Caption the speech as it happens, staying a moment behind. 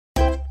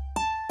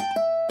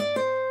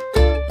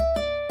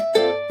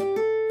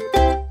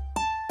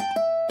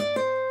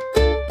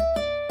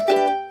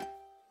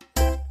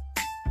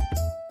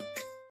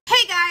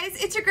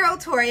girl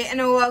Tori, and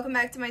welcome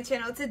back to my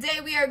channel. Today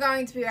we are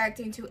going to be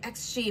reacting to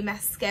XG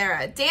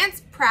Mascara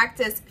Dance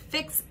Practice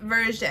Fix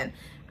version.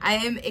 I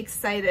am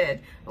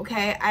excited,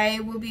 okay? I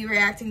will be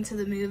reacting to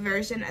the Move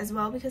version as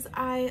well because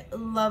I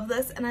love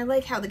this and I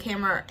like how the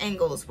camera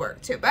angles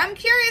work too. But I'm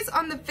curious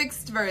on the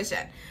fixed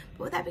version.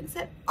 But with that being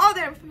said, all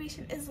their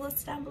information is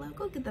listed down below.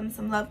 Go give them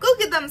some love. Go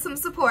give them some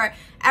support.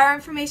 Our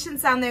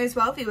information's down there as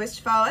well if you wish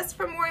to follow us,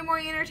 from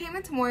MoriMori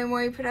Entertainment to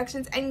MoriMori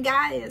Productions. And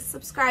guys,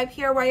 subscribe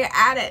here while you're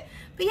at it.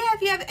 But yeah,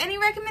 if you have any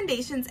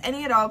recommendations,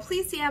 any at all,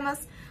 please DM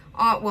us.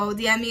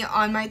 DM me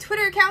on my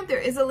Twitter account. There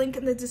is a link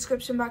in the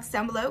description box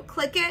down below.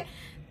 Click it.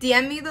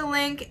 DM me the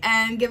link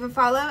and give a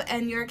follow,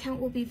 and your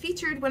account will be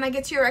featured when I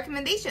get to your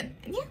recommendation.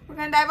 And yeah, we're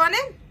gonna dive on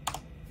in.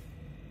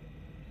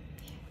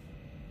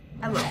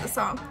 I love the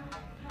song.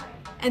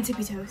 And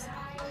Tippy Toes.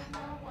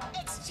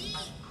 XG.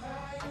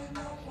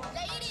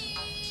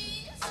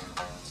 Ladies.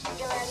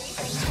 You ready?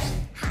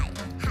 Hi,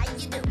 how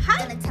you do?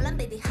 Hi. Gonna tell them,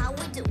 baby, how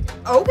we do.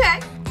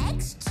 Okay.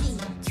 XG,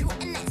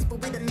 QNX, but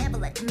we don't never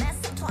let you mess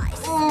up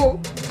twice. Ooh.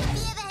 Have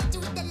you ever had you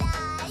with the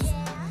lies?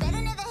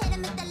 Better never hit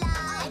him with the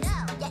lies.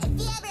 Yeah, if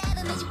you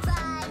ever made you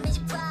cry,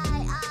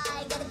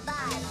 I got a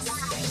vibe.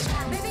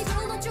 Baby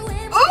girl, don't you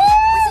ever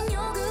wasting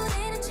your good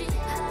energy.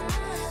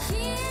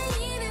 He ain't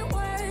even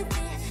worth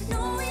it. No,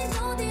 we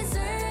don't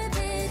deserve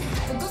it.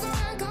 What goes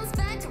around comes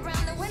back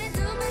around, and when it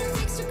do, better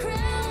fix your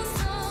crown.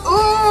 So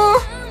Ooh.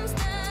 I'm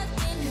stuck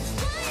in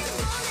what you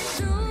wanna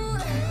do.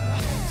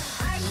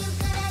 Are you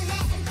gonna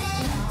let him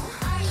stay?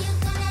 Are you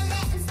gonna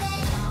let him stay?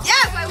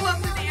 Yes, I love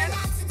the dance.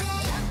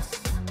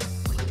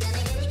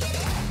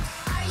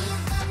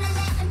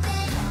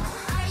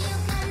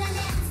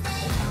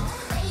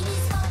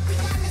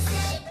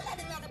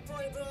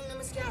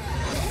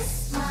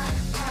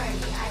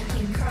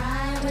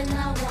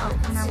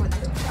 And I want to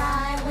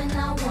Cry when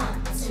I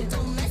want to.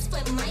 Don't mess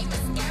with my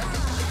mascara.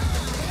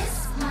 This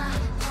my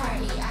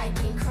party. I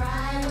can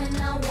cry when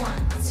I want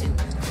to.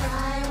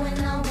 Cry when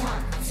I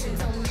want to.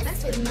 Don't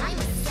mess with my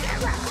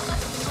mascara.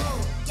 Oh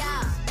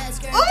yeah, that's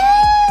girl.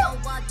 Don't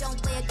walk,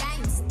 don't play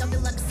games. Don't be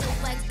like a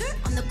suplex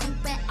on the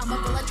coupe. I'm a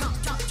bullet drop.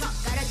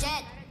 Got a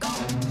jet. Go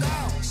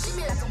girl. She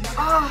me like a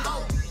winner. Go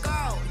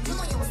girl. You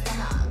know you was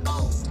gonna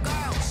go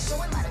girl.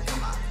 Show him how to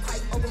come up.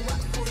 Fight over what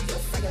for you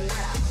for your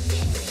ladder.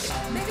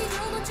 Baby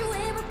girl, don't you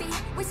ever be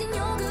wasting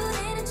your good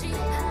energy.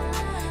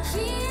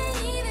 He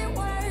ain't even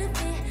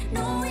worth it.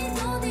 No, we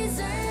don't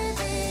deserve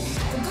it.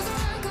 What goes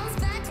around comes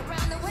back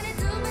around, and when it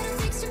do, better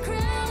fix your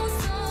crown.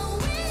 So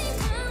when it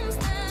comes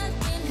back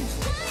in,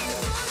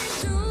 what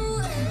you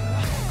gonna do?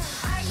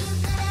 Are you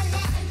gonna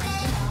let him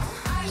stay?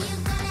 Are you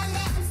gonna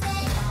let him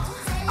stay?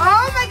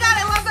 Oh my god,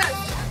 I love this.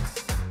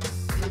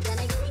 You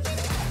gonna get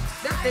it?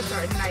 Their fits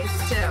are nice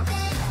too.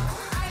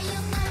 Are you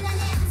gonna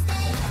let him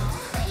stay?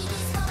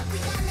 Ladies, what we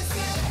gonna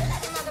say?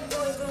 Like another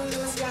boy from the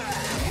mascara.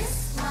 This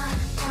my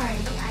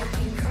party. I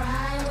can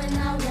cry when I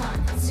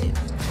want to.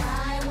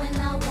 Cry when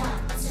I want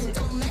to.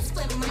 Don't mess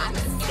with my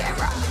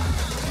mascara.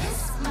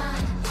 This my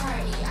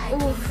party. I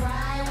can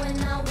cry when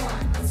I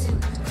want to.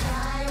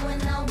 Cry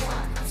when I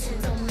want to.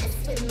 Don't mess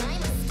with my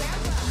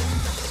mascara.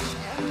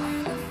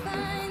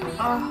 Find me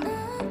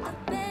another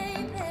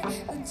baby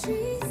who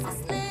treats this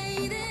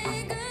lady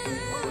good.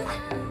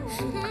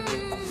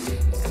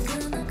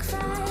 You're gonna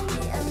cry me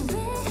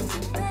away,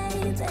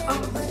 baby.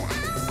 But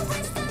I'll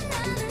waste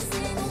another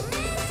single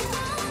minute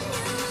on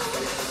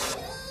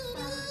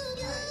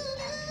you.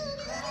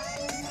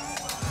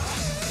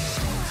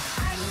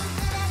 Are you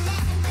gonna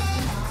let him stay?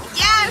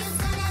 Yes.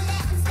 Gonna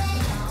let him stay?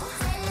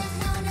 Say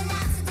no,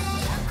 not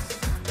today.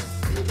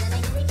 You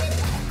gonna get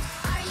it?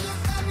 Are you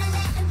gonna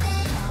let him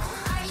stay?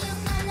 Are you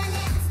gonna let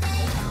him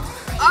stay?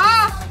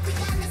 Ah. We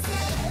gonna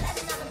say like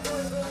another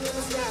boy from the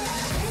mascara.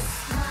 This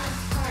my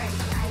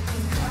party. I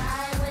can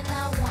cry when I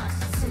want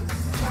to.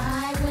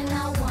 Cry when I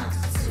want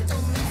to.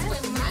 Don't mess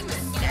with my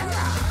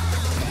mascara.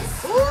 This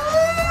Ooh.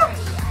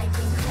 party. I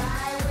can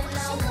cry when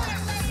I want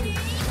to.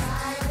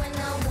 Cry when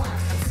I want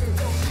to.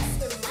 Don't mess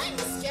with my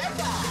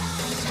mascara.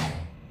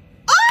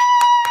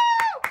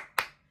 Oh!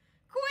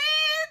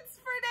 Queens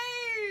for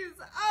days!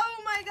 Oh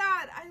my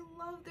god, I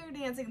love their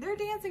dancing. Their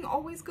dancing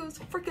always goes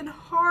freaking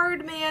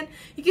hard, man.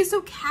 You get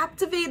so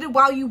captivated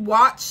while you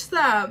watch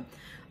them.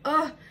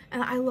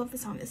 And I love the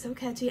song. It's so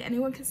catchy.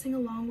 Anyone can sing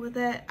along with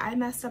it. I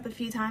messed up a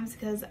few times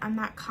because I'm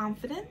not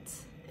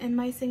confident in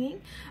my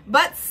singing.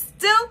 But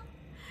still,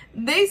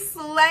 they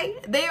slay.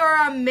 They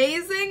are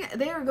amazing.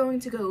 They are going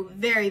to go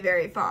very,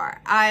 very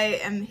far. I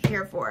am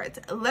here for it.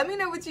 Let me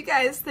know what you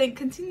guys think.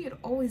 Continue to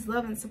always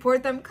love and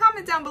support them.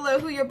 Comment down below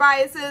who your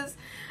bias is.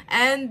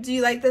 And do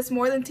you like this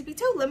more than Tippy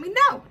Toe? Let me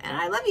know. And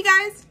I love you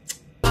guys.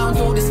 I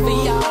don't do this for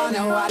y'all,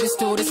 no, I just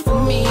do this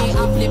for me. I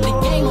flip the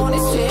game on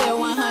this chair,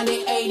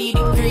 180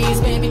 degrees,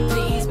 baby.